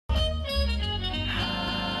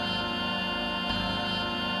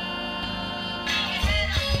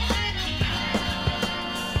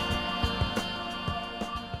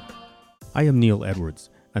I am Neil Edwards,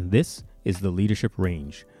 and this is the Leadership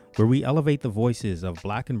Range, where we elevate the voices of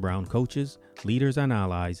Black and Brown coaches, leaders, and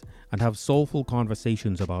allies, and have soulful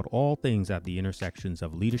conversations about all things at the intersections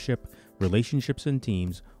of leadership, relationships and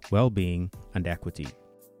teams, well-being, and equity.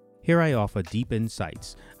 Here I offer deep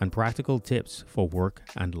insights and practical tips for work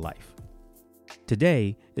and life.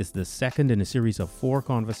 Today is the second in a series of 4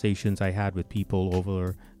 conversations I had with people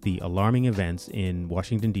over the alarming events in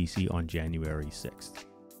Washington, D.C. on January 6th.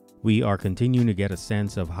 We are continuing to get a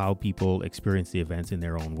sense of how people experience the events in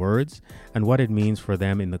their own words and what it means for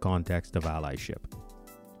them in the context of allyship.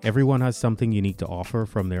 Everyone has something unique to offer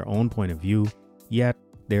from their own point of view, yet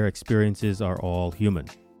their experiences are all human.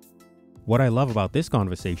 What I love about this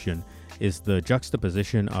conversation is the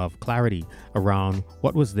juxtaposition of clarity around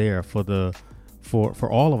what was there for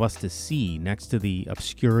all of us to see next to the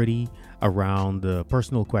obscurity around the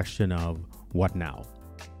personal question of what now.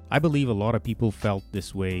 I believe a lot of people felt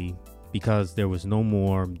this way because there was no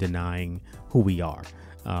more denying who we are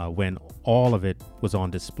when all of it was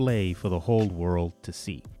on display for the whole world to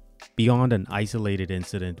see, beyond an isolated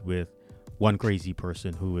incident with one crazy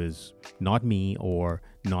person who is not me or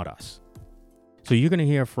not us. So you're going to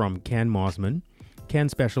hear from Ken Mossman. Ken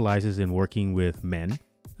specializes in working with men,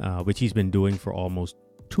 which he's been doing for almost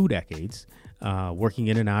 2 decades, working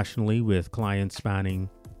internationally with clients spanning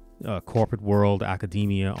corporate world,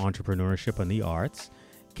 academia, entrepreneurship, and the arts.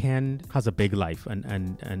 Ken has a big life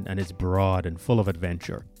and it's broad and full of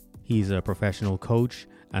adventure. He's a professional coach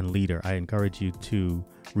and leader. I encourage you to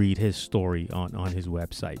read his story on his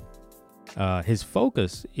website. His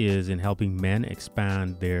focus is in helping men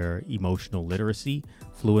expand their emotional literacy,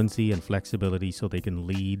 fluency, and flexibility so they can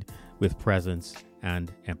lead with presence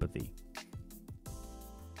and empathy.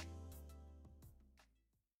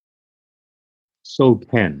 So,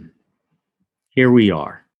 Ken, here we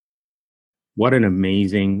are. What an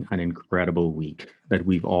amazing and incredible week that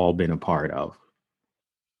we've all been a part of.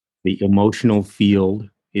 The emotional field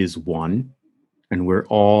is one, and we're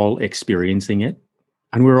all experiencing it.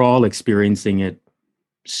 And we're all experiencing it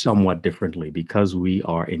somewhat differently because we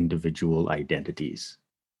are individual identities.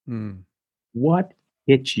 What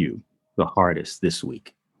hit you the hardest this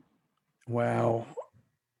week? Wow.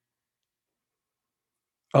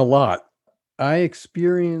 A lot. I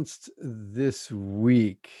experienced this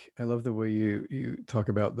week. I love the way you talk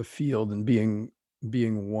about the field and being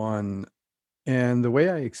one. And the way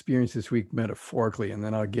I experienced this week metaphorically, and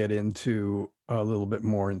then I'll get into a little bit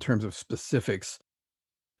more in terms of specifics.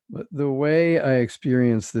 But the way I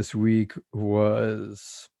experienced this week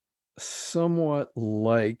was somewhat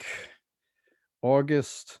like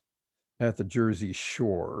August at the Jersey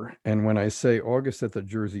Shore. And when I say August at the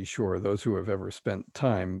Jersey Shore, those who have ever spent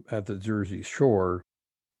time at the Jersey Shore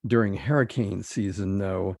during hurricane season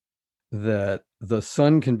know that the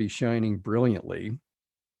sun can be shining brilliantly.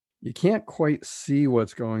 You can't quite see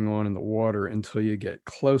what's going on in the water until you get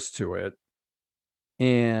close to it.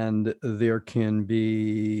 And there can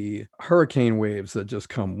be hurricane waves that just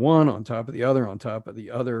come one on top of the other, on top of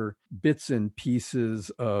the other, bits and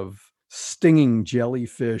pieces of stinging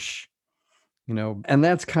jellyfish, and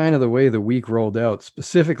that's kind of the way the week rolled out.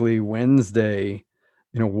 Specifically Wednesday,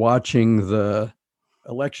 watching the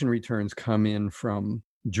election returns come in from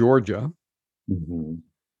Georgia,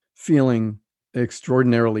 feeling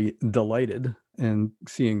extraordinarily delighted and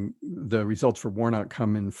seeing the results for Warnock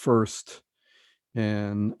come in first.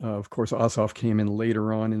 And of course, Ossoff came in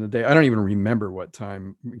later on in the day. I don't even remember what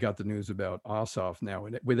time we got the news about Ossoff now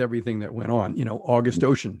with everything that went on. August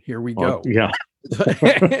Ocean, here we go. Yeah.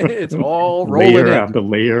 It's all rolling layer in. after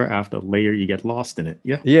layer after layer, you get lost in it.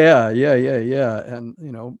 Yeah. And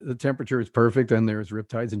the temperature is perfect, and there's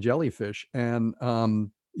riptides and jellyfish. And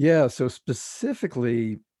so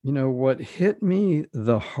specifically, what hit me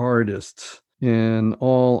the hardest, in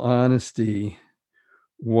all honesty,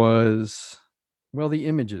 was, well, the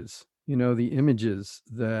images. The images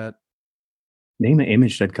that... Name an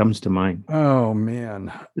image that comes to mind. Oh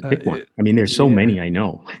man, pick one. I mean, there's so many. I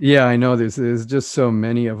know. Yeah, I know. There's just so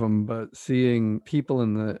many of them. But seeing people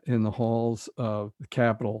in the halls of the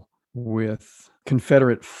Capitol with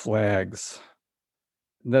Confederate flags,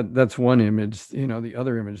 that's one image. The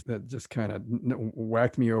other image that just kind of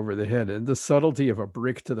whacked me over the head, and the subtlety of a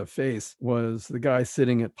brick to the face, was the guy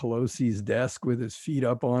sitting at Pelosi's desk with his feet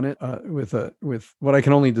up on it, with what I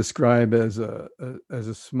can only describe as a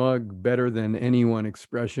smug, better than anyone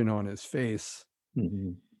expression on his face.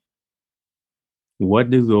 Mm-hmm.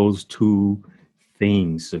 What do those two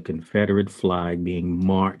things, the Confederate flag being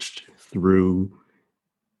marched through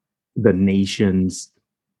the nation's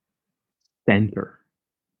center,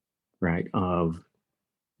 right, of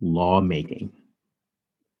lawmaking,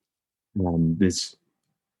 This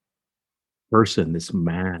person, this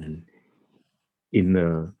man in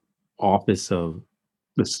the office of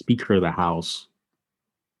the Speaker of the House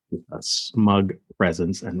with a smug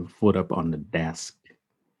presence and foot up on the desk.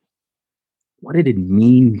 What did it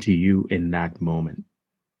mean to you in that moment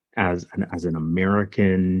as an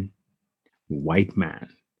American white man?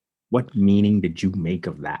 What meaning did you make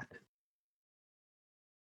of that?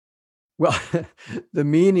 Well, the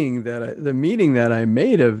meaning that I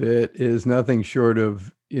made of it is nothing short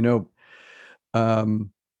of,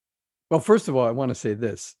 um well, first of all, I wanna say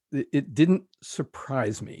this, it didn't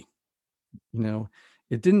surprise me, you know?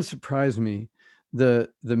 It didn't surprise me. The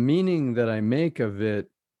meaning that I make of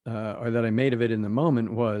it, or that I made of it in the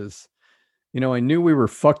moment was, I knew we were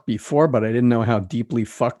fucked before, but I didn't know how deeply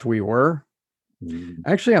fucked we were. Mm,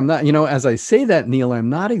 Actually, I'm not, as I say that, Neil, I'm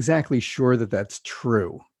not exactly sure that that's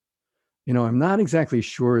true. I'm not exactly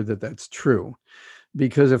sure that that's true,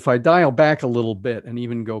 because if I dial back a little bit and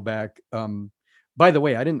even go back, by the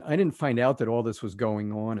way, I didn't find out that all this was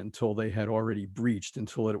going on until they had already breached,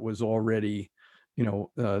 until it was already, I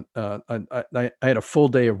had a full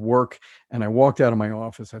day of work, and I walked out of my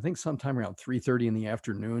office, I think sometime around 3:30 in the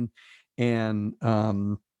afternoon. And,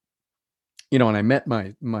 and I met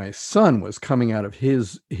my son was coming out of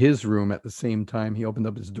his room at the same time. He opened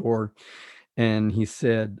up his door, and he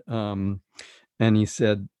said, I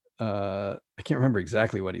can't remember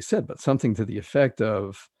exactly what he said, but something to the effect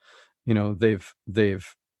of, they've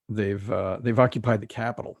occupied the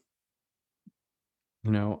Capitol,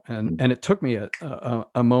 and mm, it took me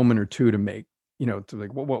a moment or two to make, to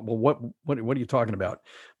like, what are you talking about?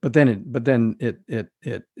 But then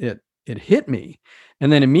it hit me,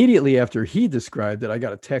 and then immediately after he described it, I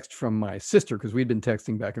got a text from my sister, because we'd been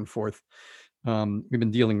texting back and forth. We've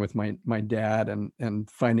been dealing with my dad, and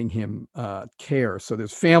finding him care. So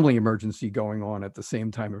there's family emergency going on at the same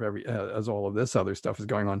time of as all of this other stuff is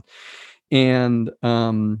going on. And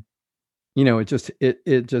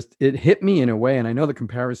it hit me in a way, and I know the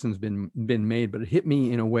comparison's been made, but it hit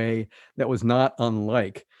me in a way that was not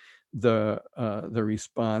unlike the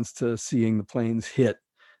response to seeing the planes hit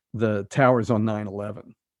the towers on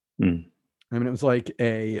 9/11. mm, I mean, it was like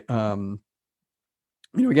again,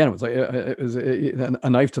 it was like a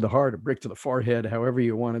knife to the heart, a brick to the forehead, however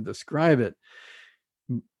you want to describe it.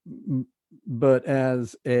 M- m- But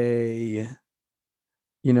as an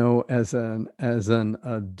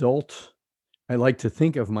adult, I like to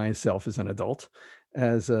think of myself as an adult,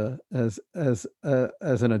 as an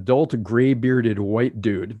adult, gray bearded white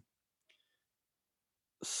dude,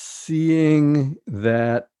 seeing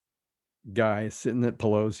that guy sitting at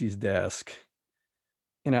Pelosi's desk.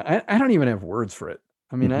 I don't even have words for it.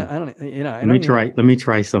 I mean, mhm. I don't, I Let me don't even. try. Let me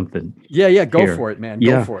try something Yeah, yeah, go here. for it, man.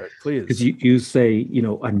 Go Yeah, for it, because please. you say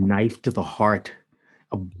a knife to the heart,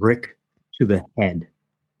 a brick to the head.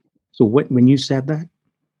 So when you said that,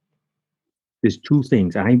 there's two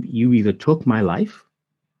things. You either took my life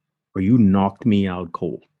or you knocked me out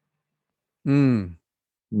cold. Mm.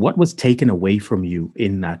 What was taken away from you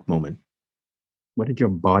in that moment? What did your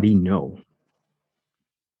body know?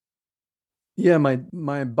 Yeah, my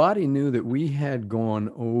body knew that we had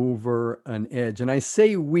gone over an edge, and I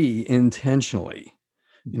say we intentionally.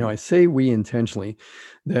 Mhm, I say we intentionally,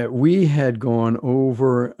 that we had gone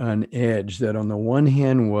over an edge that on the one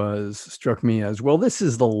hand was struck me as, well, this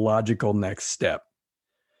is the logical next step.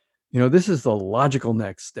 This is the logical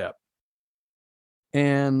next step.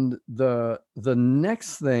 And the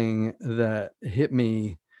next thing that hit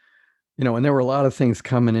me, and there were a lot of things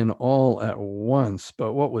coming in all at once,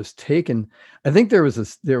 but what was taken, I think there was a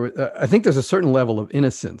s there wa I think there's a certain level of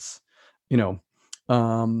innocence, you know,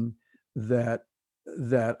 um, that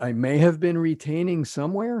I may have been retaining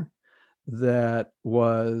somewhere, that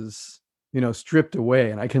was, stripped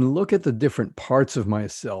away, and I can look at the different parts of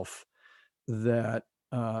myself that,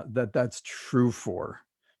 that's true for.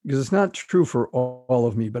 Because it's not true for all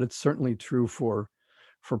of me, but it's certainly true for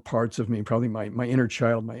parts of me, probably my inner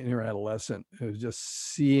child, my inner adolescent, who's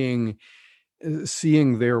just seeing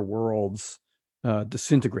their worlds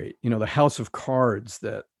disintegrate. The house of cards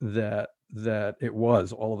that it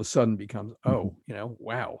was all of a sudden becomes, mhm, oh,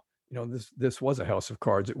 wow, this was a house of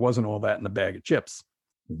cards. It wasn't all that in a bag of chips.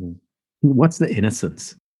 mhm. What's the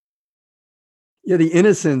innocence? Yeah, the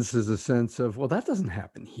innocence is a sense of, well, that doesn't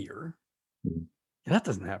happen here. Mhm, That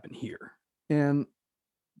doesn't happen here. And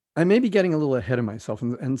I may be getting a little ahead of myself,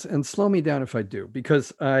 and slow me down if I do,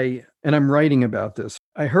 because I'm writing about this.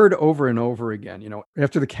 I heard over and over again,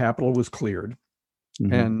 after the Capitol was cleared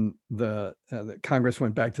mhm, and the Congress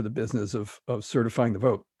went back to the business of certifying the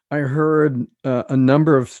vote. I heard a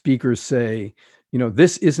number of speakers say,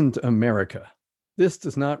 this isn't America. this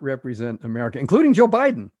does not represent America, including Joe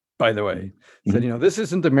Biden, by the way, said, Mhm. this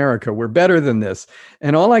isn't America. We're better than this.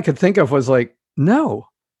 And all I could think of was like, no,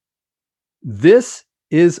 this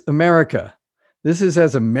is America. This is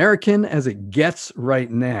as American as it gets right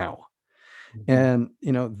now. And,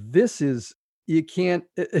 this is, you can't,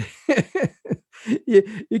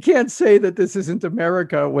 you can't say that this isn't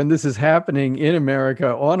America when this is happening in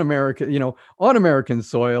America, on American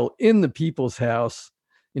soil, in the people's house,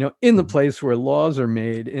 in the place where laws are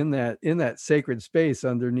made, in that sacred space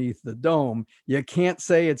underneath the dome. You can't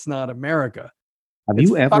say it's not America. Have It's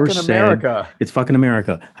you ever fucking said America. it's fucking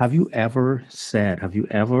America? Have you ever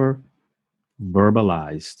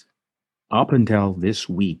verbalized up until this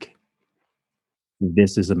week,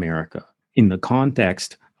 this is America in the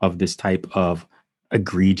context of this type of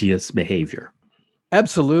egregious behavior?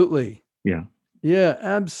 Absolutely. Yeah. Yeah,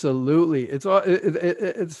 absolutely. It's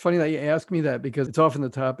funny that you ask me that, because it's often the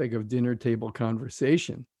topic of dinner table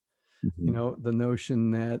conversation. Mhm. The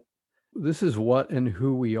notion that this is what and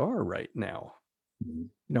who we are right now. Mhm.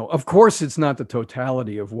 Of course, it's not the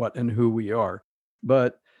totality of what and who we are,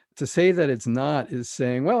 but to say that it's not is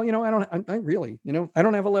saying, well, I really, I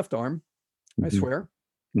don't have a left arm, I Mhm. swear,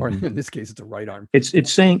 or Mhm. in this case, it's a right arm.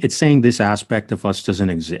 It's saying this aspect of us doesn't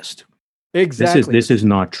exist. Exactly. This is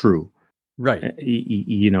not true. Right.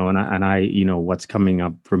 What's coming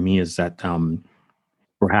up for me is that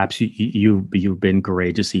perhaps you've been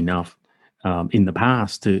courageous enough in the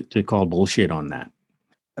past to call bullshit on that.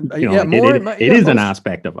 Yeah, Like it yeah, is an most.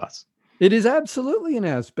 aspect of us. It is absolutely an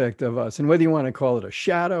aspect of us, and whether you want to call it a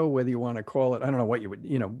shadow, whether you want to call it, I don't know what you would,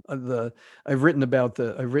 I've written about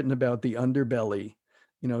the underbelly,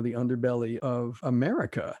 the underbelly of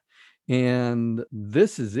America, and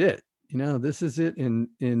this is it. This is it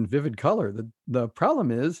in vivid color. The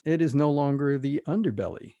problem is it is no longer the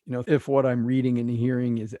underbelly. If what I'm reading and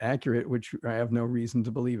hearing is accurate, which I have no reason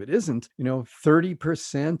to believe it isn't,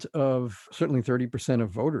 30% of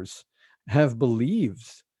voters have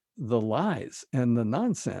believed the lies and the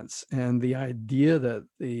nonsense and the idea that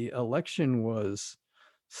the election was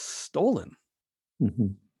stolen,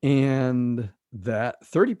 Mhm. and that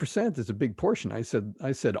 30% is a big portion. I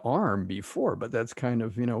said arm before, but that's kind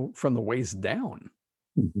of, from the waist down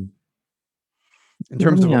Mhm. in Let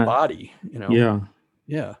terms of me, a body. yeah.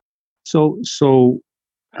 Yeah. So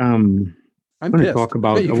I'm I want to pissed. talk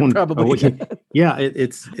about. You could I probably want yeah.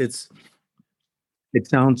 It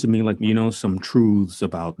sounds to me like some truths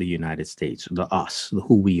about the United States, the us, the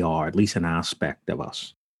who we are, at least an aspect of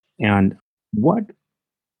us. And what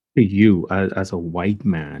to you as a white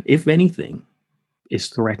man, if anything, is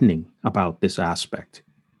threatening about this aspect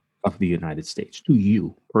of the United States to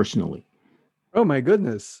you personally? Oh my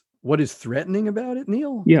goodness. What is threatening about it,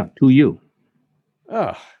 Neil? Yeah, to you.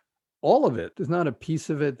 Ah, all of it. There's not a piece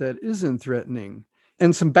of it that isn't threatening.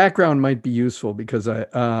 And some background might be useful, because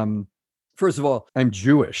first of all, I'm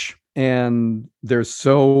Jewish, and there's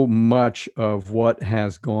so much of what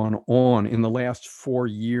has gone on in the last 4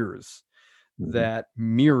 years Mhm. that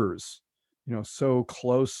mirrors, so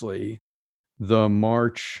closely the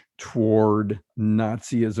march toward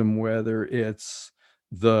Nazism, whether it's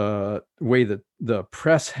the way that the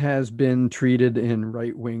press has been treated in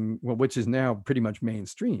right wing, well, which is now pretty much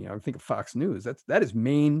mainstream. I think of Fox News. That is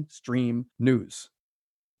mainstream news.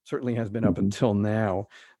 Certainly has been up Mhm. until now.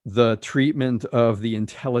 The treatment of the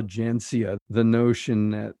intelligentsia, the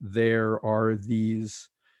notion that there are these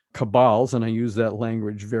cabals, and I use that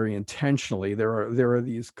language very intentionally. There are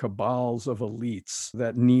these cabals of elites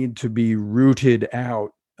that need to be rooted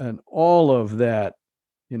out, and all of that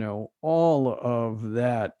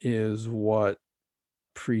is what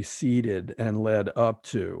preceded and led up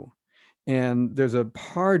to. And there's a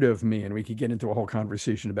part of me, and we could get into a whole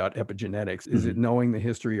conversation about epigenetics. Is it Mhm. knowing the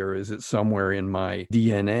history, or is it somewhere in my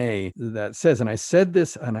DNA that says, and I said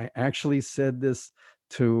this, and I actually said this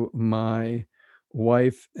to my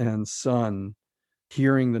wife and son,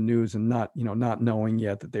 hearing the news and not knowing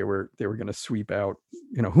yet that they were going to sweep out,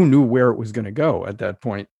 who knew where it was going to go at that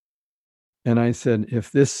point. And I said,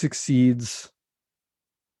 if this succeeds,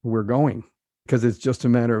 we're going, because it's just a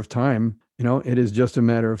matter of time. It is just a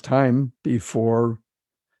matter of time before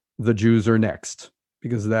the Jews are next,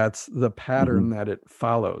 because that's the pattern Mhm. that it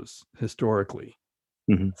follows historically.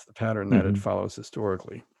 Mhm. It's the pattern that it Mhm. follows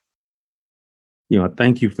historically.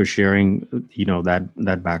 Thank you for sharing,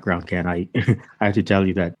 that background, Ken. I I have to tell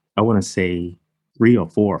you that I want to say 3 or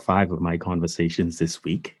 4 or 5 of my conversations this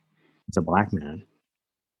week as a black man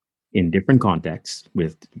in different contexts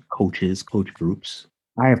with coach groups,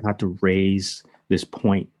 I have had to raise this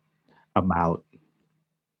point about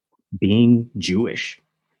being Jewish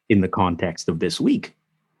in the context of this week.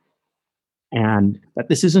 and that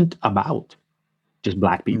this isn't about just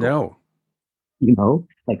Black people. No.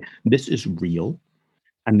 Like this is real,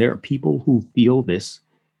 and there are people who feel this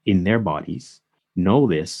in their bodies, know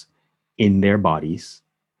this in their bodies,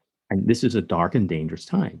 and this is a dark and dangerous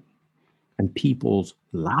time. And people's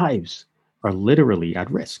lives are literally at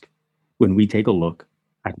risk when we take a look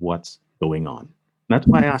at what's going on. That's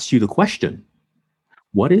why I asked you the question,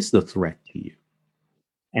 what is the threat to you?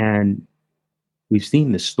 And we've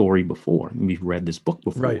seen this story before, and we've read this book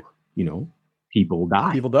before. Right. People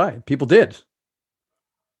die. People die. People did.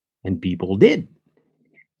 And people did.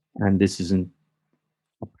 And this is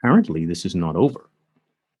not over,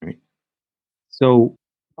 right? So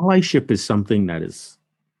allyship is something that has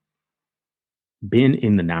been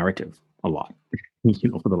in the narrative a lot,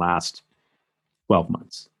 for the last 12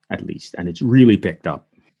 months at least. And it's really picked up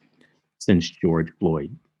since George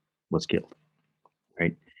Floyd was killed,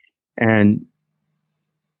 right? And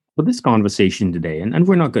for this conversation today, and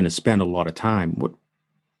we're not going to spend a lot of time, I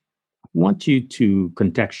want you to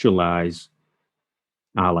contextualize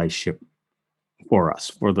allyship for us,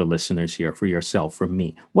 for the listeners here, for yourself, for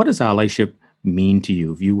me. What does allyship mean to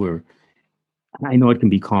you? I know it can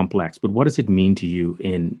be complex, but what does it mean to you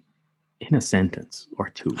in a sentence or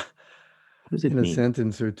two? What does it mean? In a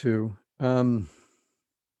sentence or two.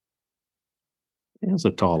 It's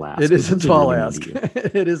a tall ask. It is a tall ask.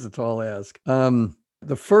 It is a tall ask.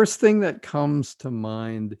 The first thing that comes to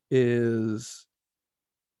mind is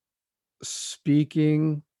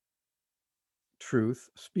speaking truth,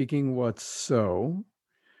 speaking what's so,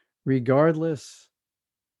 regardless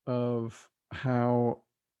of how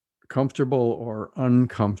comfortable or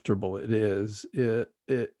uncomfortable it is.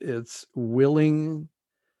 It's willing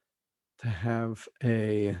to have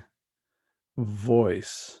a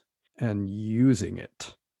voice and using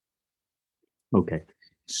it. Okay.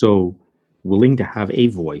 So willing to have a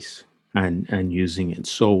voice and using it.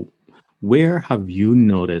 So where have you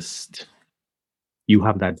noticed you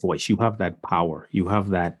have that voice, you have that power, you have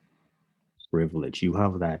that privilege, you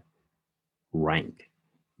have that rank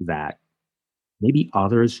that maybe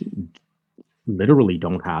others literally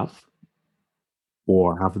don't have,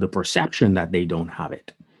 or have the perception that they don't have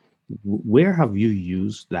it? Where have you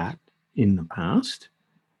used that in the past?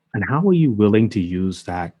 And how are you willing to use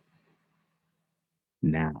that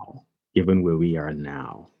now, given where we are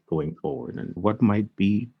now going forward? And what might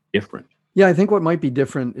be different? Yeah, I think what might be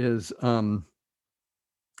different is, I'm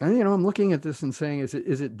looking at this and saying, is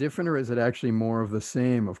it different, or is it actually more of the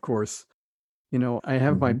same? Of course, I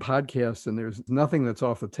have my podcast, and there's nothing that's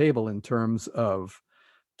off the table in terms of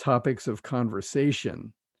topics of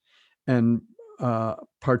conversation. And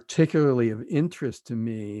particularly of interest to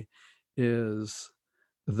me is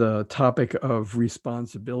the topic of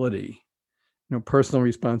responsibility, personal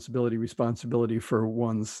responsibility for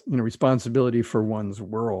one's, responsibility for one's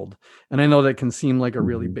world. And I know that can seem like a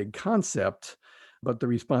really big concept, but the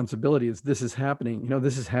responsibility is, this is happening,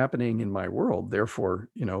 this is happening in my world. Therefore,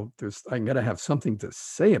 I'm going to have something to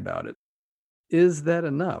say about it. Is that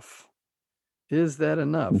enough?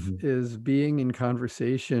 Is being in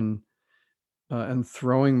conversation and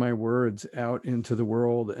throwing my words out into the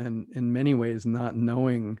world, and in many ways not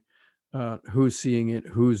knowing who's seeing it,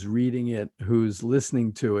 who's reading it, who's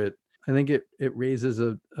listening to it. I think it raises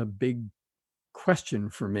a big question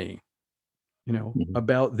for me,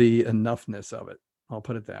 about the enoughness of it. I'll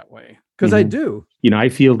put it that way, because I do. I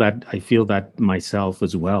feel that myself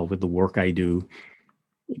as well with the work I do,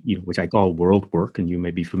 which I call world work, and you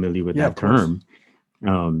may be familiar with that term.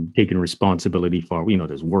 Taking responsibility for,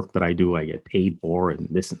 there's work that I do, I get paid for, and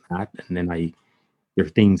this and that, and then there are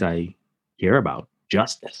things I care about,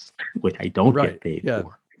 justice, which I don't get paid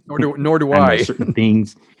for. Nor do I. Certain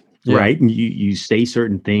things, right? And you say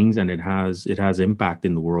certain things, and it has impact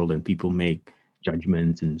in the world, and people make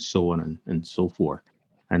judgments and so on and so forth,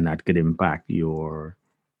 and that could impact your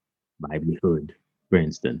livelihood, for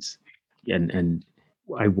instance. And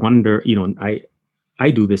I wonder, I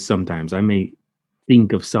do this sometimes. I may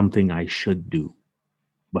think of something I should do,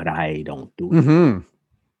 but I don't do it.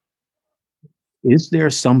 Is there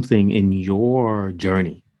something in your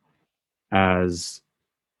journey as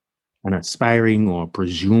an aspiring or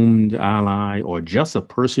presumed ally, or just a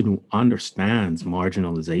person who understands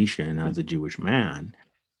marginalization as a Jewish man?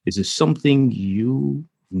 Is there something you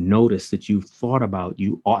notice that you've thought about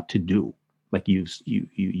you ought to do? Like you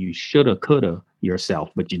shoulda, coulda yourself,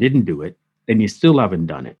 but you didn't do it, and you still haven't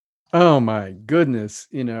done it. Oh my goodness,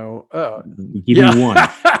 Give me one.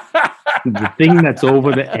 The thing that's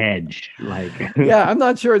over the edge, like. Yeah, I'm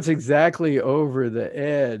not sure it's exactly over the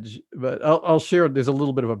edge, but I'll share. There's a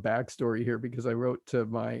little bit of a backstory here, because I wrote to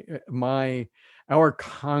my our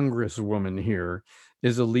congresswoman here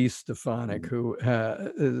is Elise Stefanik, who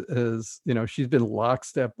is, she's been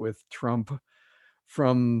lockstep with Trump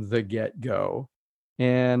from the get-go.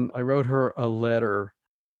 And I wrote her a letter.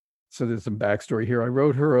 So there's some backstory here. I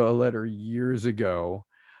wrote her a letter years ago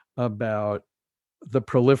about the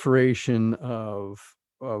proliferation of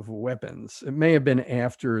weapons. It may have been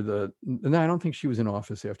after no, I don't think she was in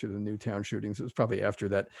office after the Newtown shootings. It was probably after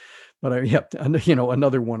that. But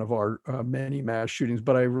another one of our many mass shootings.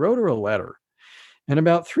 But I wrote her a letter. And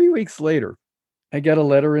about 3 weeks later, I get a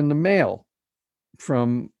letter in the mail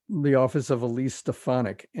from the office of Elise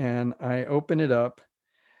Stefanik. And I open it up,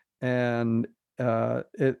 and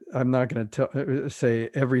I'm not going to say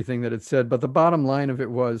everything that it said, but the bottom line of it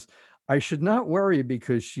was, I should not worry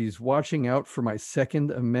because she's watching out for my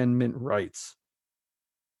Second Amendment rights.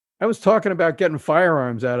 I was talking about getting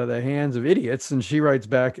firearms out of the hands of idiots, and she writes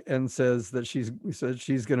back and says that she's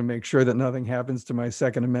going to make sure that nothing happens to my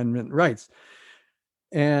Second Amendment rights.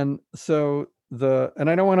 And so and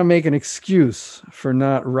I don't want to make an excuse for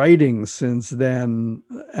not writing since then,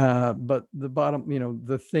 but the bottom,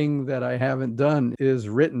 the thing that I haven't done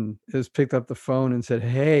is picked up the phone and said,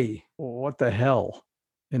 hey, what the hell?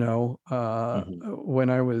 When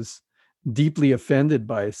I was deeply offended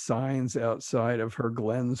by signs outside of her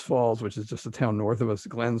Glens Falls, which is just a town north of us,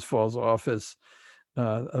 Glens Falls office,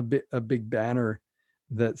 a big banner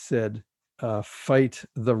that said, fight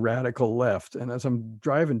the radical left. And as I'm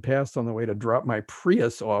driving past on the way to drop my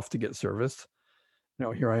Prius off to get serviced,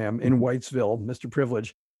 here I am in Whitesville, Mr.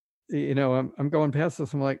 Privilege, I'm going past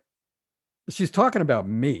this. I'm like, she's talking about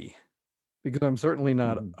me, because I'm certainly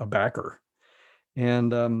not a backer.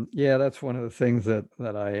 And that's one of the things that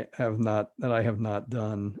I have not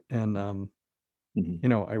done. And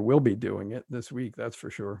I will be doing it this week, that's for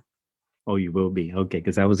sure. Oh, you will be. Okay,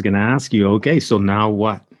 because I was going to ask you, okay, so now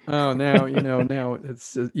what? Oh, now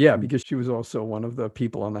it's because she was also one of the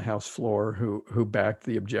people on the House floor who backed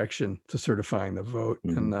the objection to certifying the vote.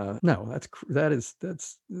 And no, that's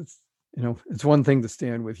it's one thing to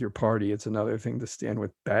stand with your party. It's another thing to stand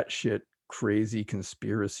with batshit crazy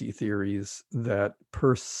conspiracy theories that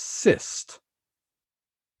persist.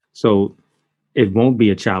 So it won't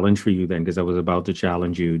be a challenge for you then, because I was about to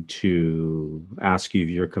challenge you to ask you if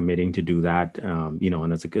you're committing to do that.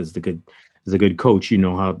 And as a good coach, you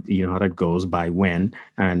know how that goes, by when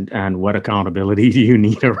and what accountability do you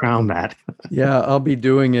need around that? Yeah, I'll be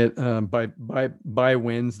doing it by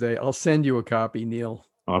Wednesday. I'll send you a copy, Neil.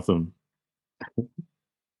 Awesome.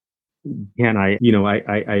 And I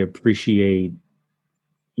appreciate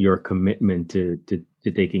your commitment to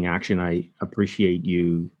taking action. I appreciate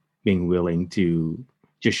you being willing to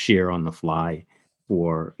just share on the fly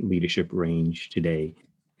for Leadership Range today.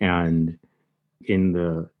 And in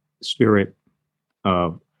the spirit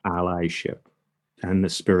of allyship and the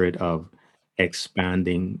spirit of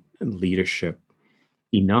expanding leadership,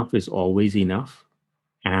 enough is always enough.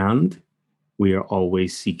 And we are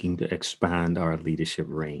always seeking to expand our leadership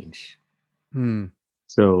range.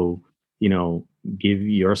 So, give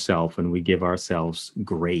yourself, and we give ourselves,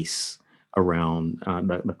 grace around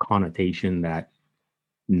the connotation that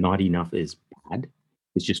not enough is bad.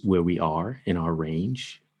 It's just where we are in our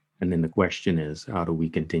range. And then the question is, how do we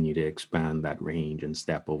continue to expand that range and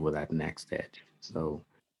step over that next edge? So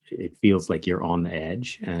it feels like you're on the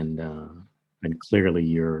edge, and clearly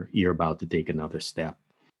you're about to take another step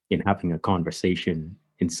in having a conversation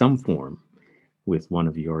in some form with one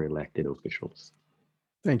of your elected officials.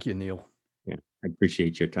 Thank you, Neil. Yeah, I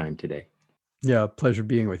appreciate your time today. Yeah, pleasure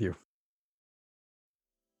being with you.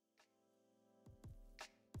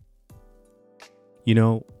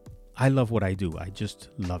 I love what I do. I just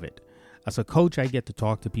love it. As a coach, I get to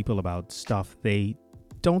talk to people about stuff they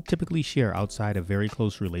don't typically share outside of very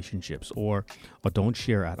close relationships, or don't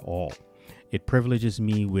share at all. It privileges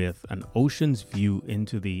me with an ocean's view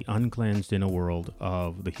into the uncleansed inner world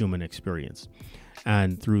of the human experience.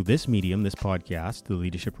 And through this medium, this podcast, the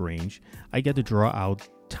Leadership Range, I get to draw out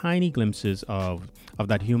tiny glimpses of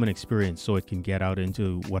that human experience so it can get out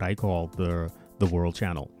into what I call the world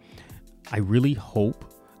channel. I really hope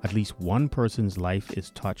at least one person's life is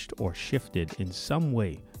touched or shifted in some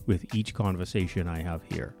way with each conversation I have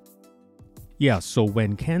here. Yeah, so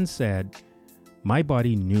when Ken said, my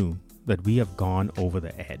body knew that we have gone over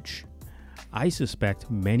the edge, I suspect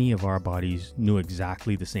many of our bodies knew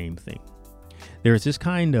exactly the same thing. There is this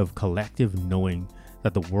kind of collective knowing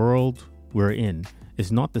that the world we're in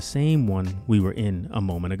is not the same one we were in a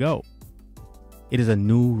moment ago. It is a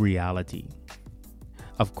new reality.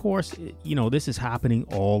 Of course, this is happening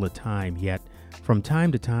all the time, yet from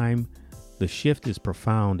time to time, the shift is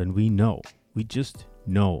profound, and we just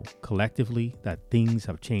know collectively that things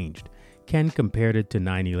have changed. Ken compared it to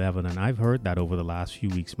 9/11, and I've heard that over the last few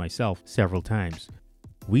weeks myself several times.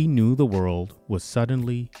 We knew the world was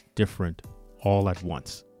suddenly different all at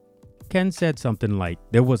once. Ken said something like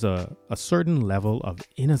there was a certain level of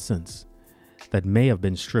innocence that may have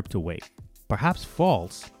been stripped away, perhaps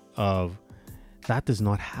false, of that does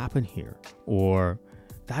not happen here, or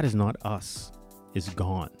that is not us, is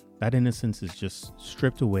gone. That innocence is just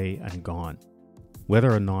stripped away and gone.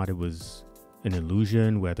 Whether or not it was an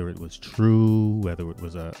illusion, whether it was true, whether it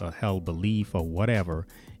was a held belief or whatever,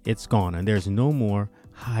 it's gone. And there's no more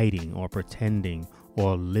hiding or pretending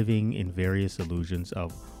or living in various illusions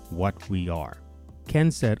of what we are.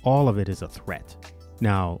 Ken said all of it is a threat.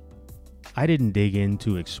 Now, I didn't dig in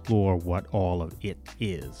to explore what all of it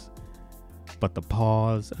is, but the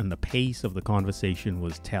pause and the pace of the conversation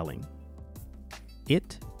was telling.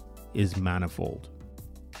 It is manifold.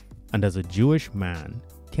 And as a Jewish man,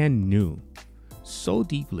 Ken knew so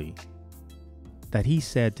deeply that he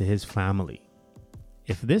said to his family,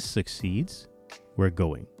 if this succeeds, we're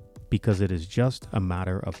going, because it is just a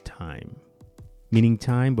matter of time, meaning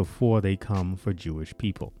time before they come for Jewish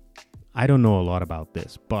people. I don't know a lot about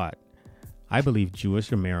this, but I believe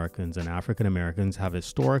Jewish Americans and African Americans have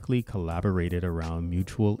historically collaborated around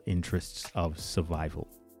mutual interests of survival.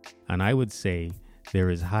 And I would say there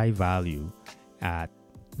is high value at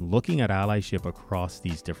looking at allyship across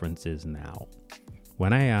these differences now.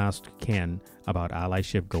 When I asked Ken about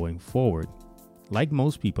allyship going forward, like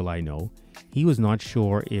most people I know, he was not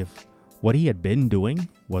sure if what he had been doing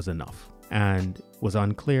was enough and was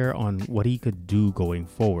unclear on what he could do going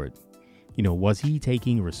forward. Was he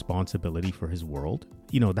taking responsibility for his world?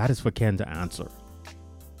 That is for Ken to answer.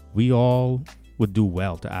 We all would do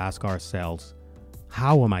well to ask ourselves,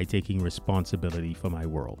 how am I taking responsibility for my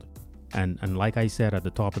world? And like I said at the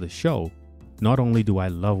top of the show, not only do I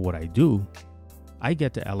love what I do, I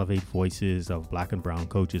get to elevate voices of Black and brown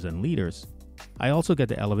coaches and leaders. I also get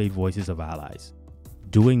to elevate voices of allies.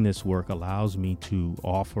 Doing this work allows me to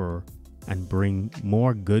offer and bring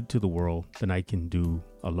more good to the world than I can do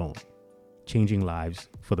alone, changing lives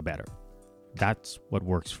for the better. That's what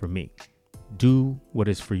works for me. Do what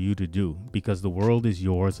is for you to do, because the world is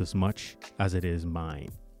yours as much as it is mine.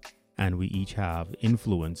 And we each have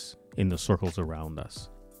influence in the circles around us.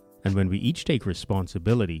 And when we each take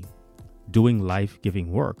responsibility, doing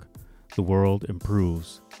life-giving work, the world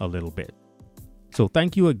improves a little bit. So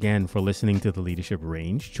thank you again for listening to the Leadership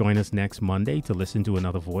Range. Join us next Monday to listen to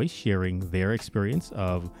another voice sharing their experience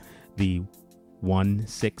of the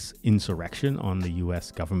 1/6 insurrection on the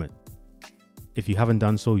U.S. government. If you haven't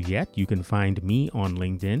done so yet, you can find me on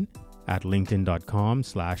LinkedIn at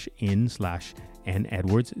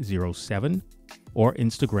linkedin.com/NEdwards07 or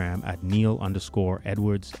Instagram at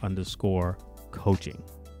Neil_Edwards_coaching.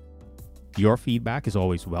 Your feedback is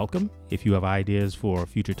always welcome. If you have ideas for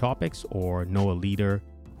future topics or know a leader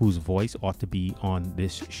whose voice ought to be on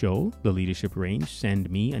this show, The Leadership Range, send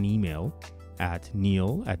me an email at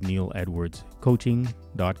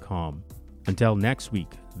neil@neiledwardscoaching.com. Until next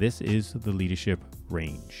week, this is The Leadership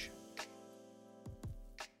Range.